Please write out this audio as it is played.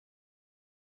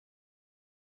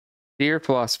Dear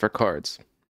Philosopher Cards,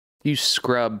 you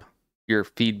scrub your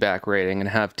feedback rating and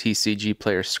have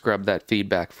TCGPlayer scrub that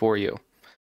feedback for you.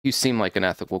 You seem like an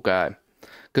ethical guy.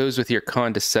 Goes with your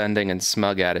condescending and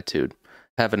smug attitude.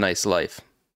 Have a nice life.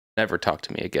 Never talk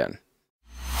to me again.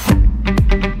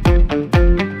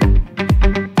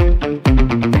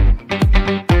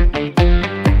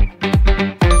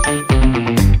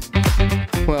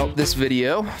 Well, this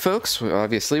video, folks,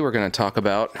 obviously we're going to talk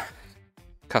about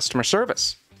customer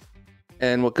service.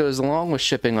 And what goes along with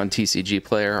shipping on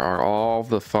TCGPlayer are all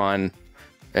the fun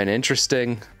and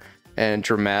interesting and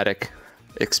dramatic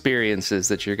experiences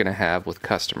that you're going to have with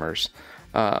customers,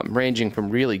 ranging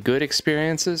from really good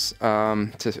experiences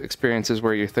to experiences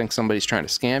where you think somebody's trying to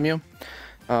scam you,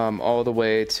 all the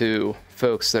way to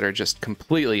folks that are just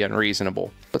completely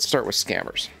unreasonable. Let's start with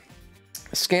scammers.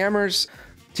 Scammers,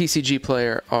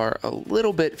 TCGPlayer, are a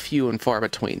little bit few and far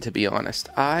between, to be honest.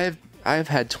 I've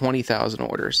had 20,000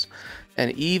 orders.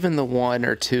 And even the one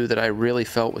or two that I really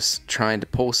felt was trying to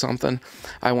pull something,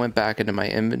 I went back into my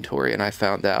inventory and I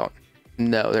found out,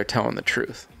 no, they're telling the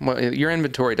truth. Well, your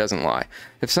inventory doesn't lie.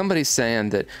 If somebody's saying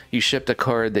that you shipped a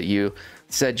card that you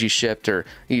said you shipped, or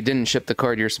you didn't ship the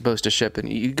card you're supposed to ship, and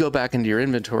you go back into your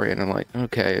inventory and I'm like,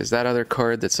 okay, is that other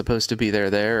card that's supposed to be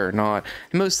there or not?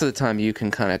 And most of the time you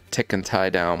can kind of tick and tie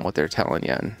down what they're telling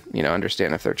you and,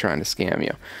 understand if they're trying to scam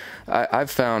you.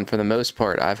 I've found, for the most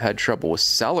part, I've had trouble with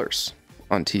sellers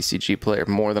on TCGPlayer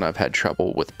more than I've had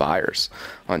trouble with buyers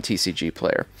on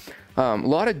TCGPlayer. A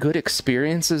lot of good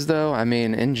experiences, though. I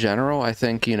mean, in general, I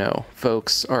think,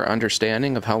 folks are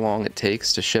understanding of how long it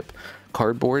takes to ship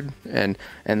cardboard and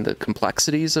the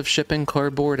complexities of shipping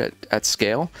cardboard at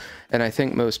scale. And I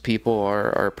think most people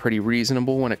are pretty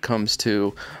reasonable when it comes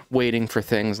to waiting for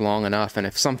things long enough. And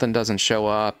if something doesn't show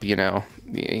up,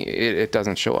 it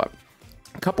doesn't show up.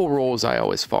 A couple rules I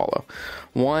always follow.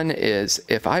 One is,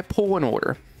 if I pull an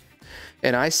order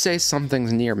and I say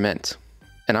something's near mint,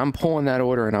 and I'm pulling that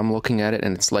order and I'm looking at it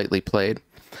and it's lightly played,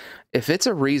 if it's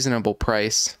a reasonable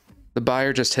price, the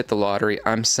buyer just hit the lottery,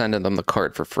 I'm sending them the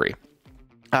card for free.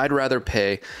 I'd rather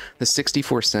pay the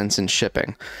 64 cents in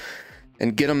shipping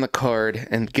and get them the card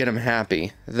and get them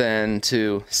happy than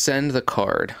to send the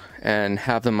card and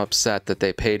have them upset that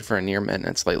they paid for a near mint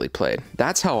and it's lightly played.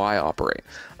 That's how I operate.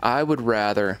 I would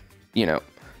rather,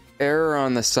 err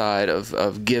on the side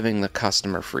of giving the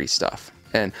customer free stuff.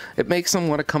 And it makes them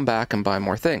want to come back and buy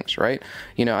more things, right?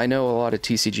 I know a lot of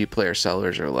TCGPlayer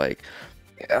sellers are like,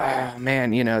 oh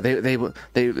man,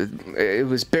 it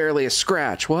was barely a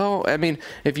scratch. Well, I mean,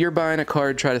 if you're buying a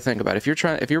card, try to think about it.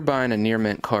 If you're buying a near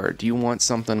mint card, do you want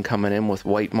something coming in with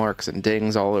white marks and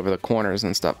dings all over the corners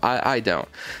and stuff? I don't.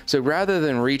 So rather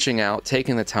than reaching out,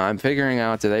 taking the time, figuring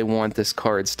out, do they want this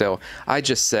card still, I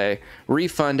just say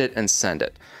refund it and send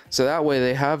it. So that way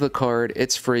they have the card,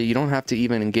 it's free, you don't have to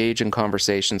even engage in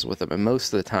conversations with them, and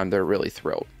most of the time they're really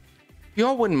thrilled. If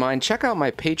y'all wouldn't mind, check out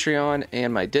my Patreon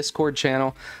and my Discord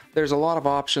channel. There's a lot of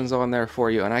options on there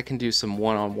for you, and I can do some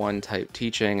one-on-one type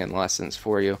teaching and lessons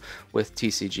for you with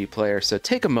TCGPlayer. So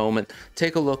take a moment,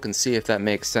 take a look and see if that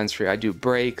makes sense for you. I do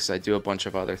breaks, I do a bunch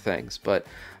of other things, but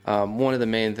one of the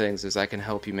main things is I can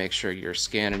help you make sure you're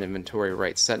scanning inventory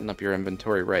right, setting up your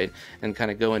inventory right, and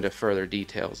kind of go into further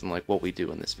details and like what we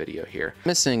do in this video here.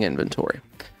 Missing inventory.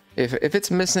 If it's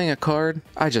missing a card,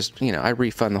 I just, I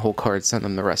refund the whole card, send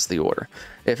them the rest of the order.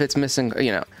 If it's missing,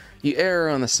 you err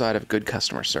on the side of good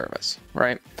customer service,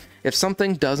 right? If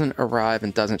something doesn't arrive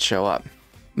and doesn't show up,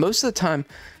 most of the time,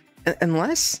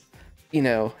 unless,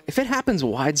 if it happens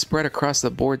widespread across the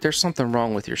board, there's something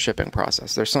wrong with your shipping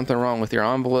process. There's something wrong with your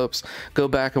envelopes. Go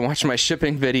back and watch my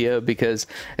shipping video because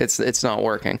it's not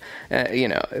working.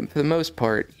 For the most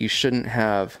part, you shouldn't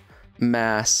have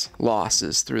mass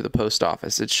losses through the post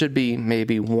office. It should be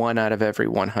maybe 1 out of every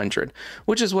 100,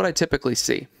 which is what I typically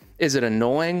see. Is it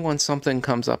annoying when something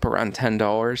comes up around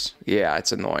 $10? Yeah,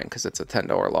 it's annoying because it's a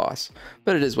 $10 loss,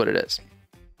 but it is what it is.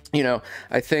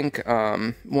 I think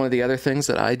one of the other things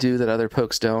that I do that other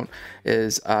folks don't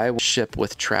is I will ship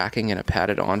with tracking in a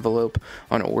padded envelope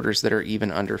on orders that are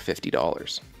even under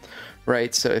 $50.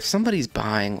 Right, so if somebody's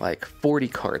buying like 40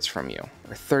 cards from you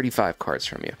or 35 cards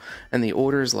from you and the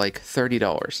order's like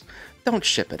 $30, don't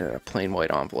ship it in a plain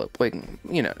white envelope. Like,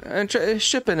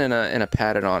 ship it in a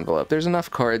padded envelope. There's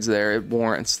enough cards there, it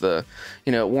warrants the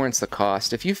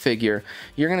cost. If you figure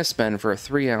you're going to spend for a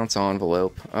 3-ounce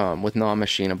envelope with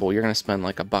non-machinable, you're going to spend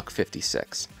like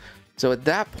 $1.56. So at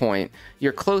that point,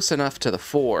 you're close enough to the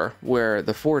 4 where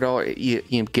the $4,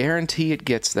 you guarantee it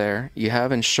gets there. You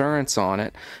have insurance on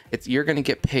it. You're going to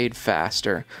get paid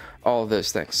faster, all of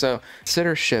those things. So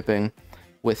consider shipping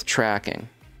with tracking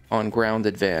on ground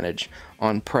advantage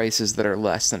on prices that are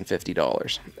less than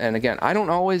 $50. And again, I don't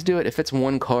always do it. If it's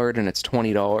one card and it's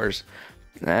 $20,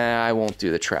 I won't do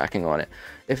the tracking on it.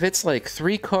 If it's like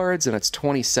 3 cards and it's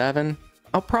 27,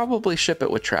 I'll probably ship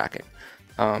it with tracking.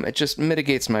 It just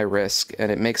mitigates my risk,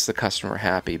 and it makes the customer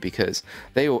happy because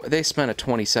they spent a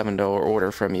 $27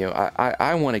 order from you.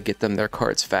 I want to get them their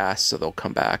cards fast so they'll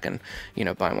come back and, you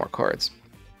know, buy more cards.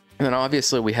 And then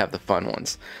obviously we have the fun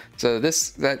ones. So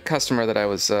that customer that I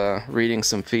was reading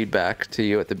some feedback to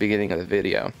you at the beginning of the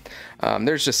video,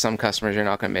 there's just some customers you're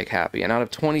not going to make happy. And out of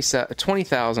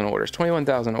 20,000 orders,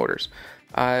 21,000 orders,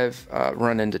 I've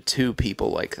run into 2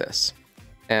 people like this.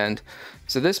 And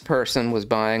so this person was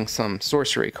buying some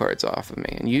sorcery cards off of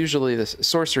me. And usually the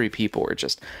sorcery people are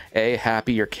just A,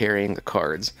 happy you're carrying the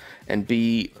cards, and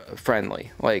B, friendly.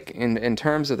 Like in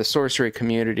terms of the sorcery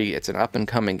community, it's an up and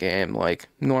coming game. Like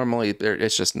normally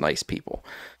it's just nice people.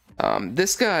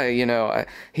 This guy, you know,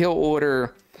 he'll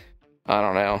order, I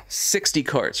don't know, 60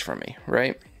 cards from me,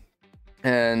 right?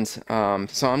 And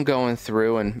so I'm going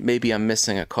through and maybe I'm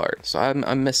missing a card. So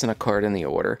I'm missing a card in the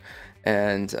order.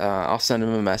 And I'll send him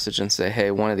a message and say,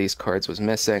 hey, one of these cards was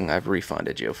missing. I've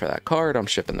refunded you for that card. I'm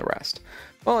shipping the rest.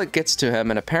 Well, it gets to him,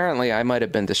 and apparently I might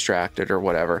have been distracted or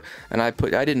whatever, and I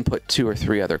didn't put 2 or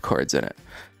 3 other cards in it.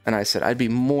 And I said, I'd be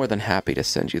more than happy to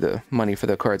send you the money for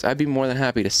the cards. I'd be more than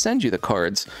happy to send you the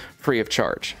cards free of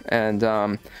charge. And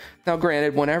now,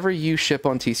 granted, whenever you ship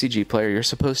on TCGPlayer, you're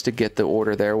supposed to get the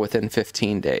order there within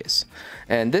 15 days.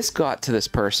 And this got to this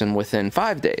person within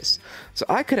 5 days. So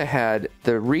I could have had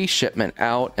the reshipment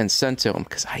out and sent to him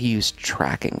because I used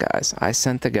tracking, guys. I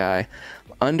sent the guy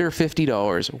under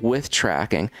 $50 with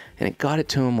tracking, and it got it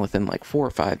to him within like 4 or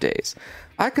 5 days.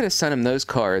 I could have sent him those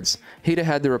cards. He'd have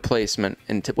had the replacement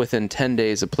within 10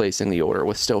 days of placing the order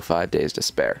with still 5 days to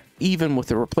spare, even with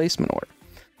the replacement order.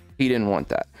 He didn't want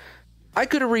that. I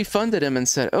could have refunded him and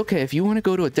said, okay, if you want to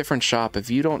go to a different shop, if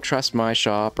you don't trust my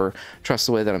shop or trust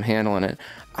the way that I'm handling it,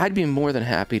 I'd be more than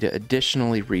happy to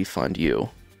additionally refund you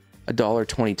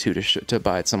 $1.22 to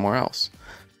buy it somewhere else.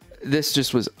 This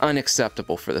just was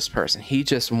unacceptable for this person. He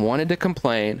just wanted to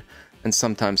complain, and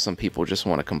sometimes some people just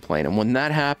want to complain. And when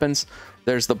that happens,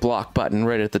 there's the block button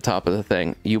right at the top of the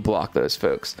thing. You block those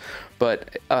folks.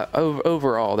 But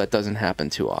overall, that doesn't happen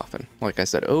too often. Like I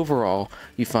said, overall,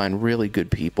 you find really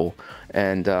good people,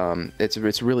 and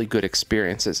it's really good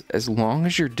experiences as long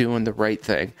as you're doing the right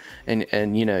thing.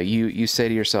 And you know, you say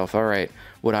to yourself, all right,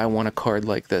 would I want a card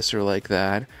like this or like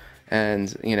that?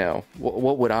 And, you know,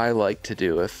 what would I like to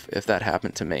do if that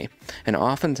happened to me? And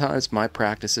oftentimes, my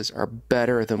practices are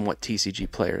better than what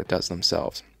TCGPlayer does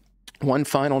themselves. One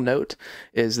final note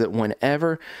is that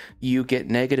whenever you get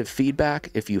negative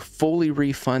feedback, if you fully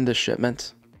refund the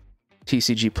shipment,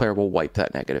 TCGPlayer will wipe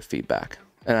that negative feedback.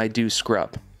 And I do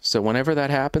scrub. So whenever that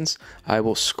happens, I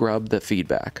will scrub the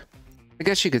feedback. I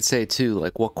guess you could say, too,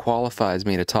 like what qualifies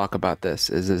me to talk about this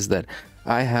is that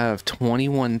I have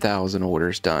 21,000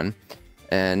 orders done,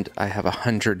 and I have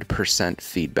 100%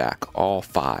 feedback, all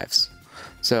 5s.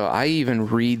 So I even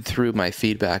read through my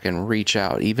feedback and reach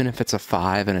out, even if it's a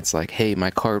 5 and it's like, hey, my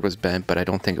card was bent, but I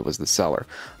don't think it was the seller.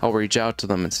 I'll reach out to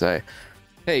them and say,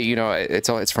 hey, you know,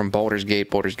 it's from Baldur's Gate.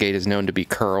 Baldur's Gate is known to be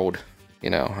curled. You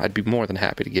know, I'd be more than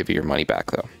happy to give you your money back,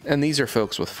 though. And these are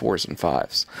folks with 4s and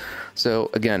 5s.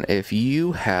 So again, if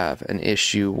you have an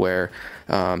issue where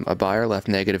a buyer left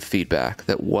negative feedback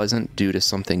that wasn't due to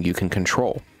something you can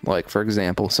control, like, for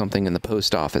example, something in the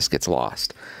post office gets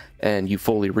lost, and you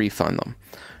fully refund them,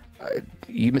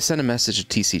 you send a message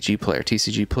to TCGPlayer.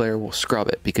 TCGPlayer will scrub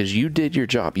it because you did your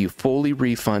job. You fully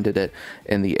refunded it,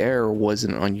 and the error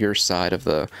wasn't on your side of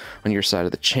the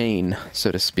chain,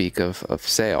 so to speak, of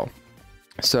sale.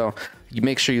 So you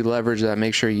make sure you leverage that.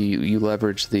 Make sure you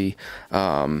leverage the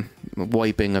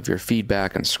wiping of your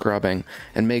feedback and scrubbing,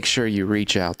 and make sure you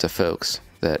reach out to folks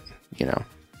that, you know,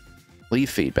 leave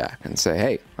feedback and say,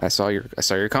 hey, I saw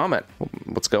your comment.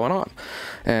 What's going on?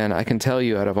 And I can tell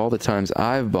you, out of all the times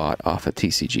I've bought off of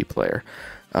TCGPlayer,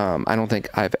 I don't think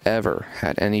I've ever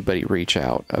had anybody reach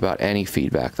out about any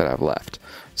feedback that I've left.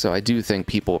 So I do think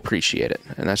people appreciate it,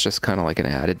 and that's just kind of like an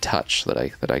added touch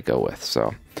that I go with.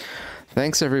 So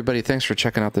thanks, everybody. Thanks for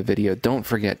checking out the video. Don't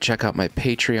forget, check out my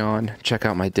Patreon, check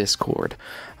out my Discord.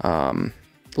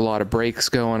 A lot of breaks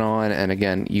going on, and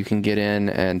again, you can get in,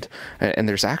 and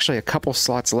there's actually a couple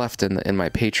slots left in my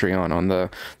Patreon on the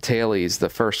Tailies, the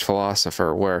first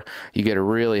Philosopher, where you get a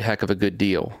really heck of a good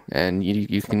deal, and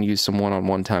you can use some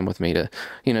one-on-one time with me to,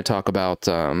 you know, talk about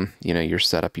you know, your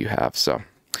setup you have. So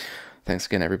thanks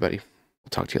again, everybody. We'll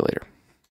talk to you later.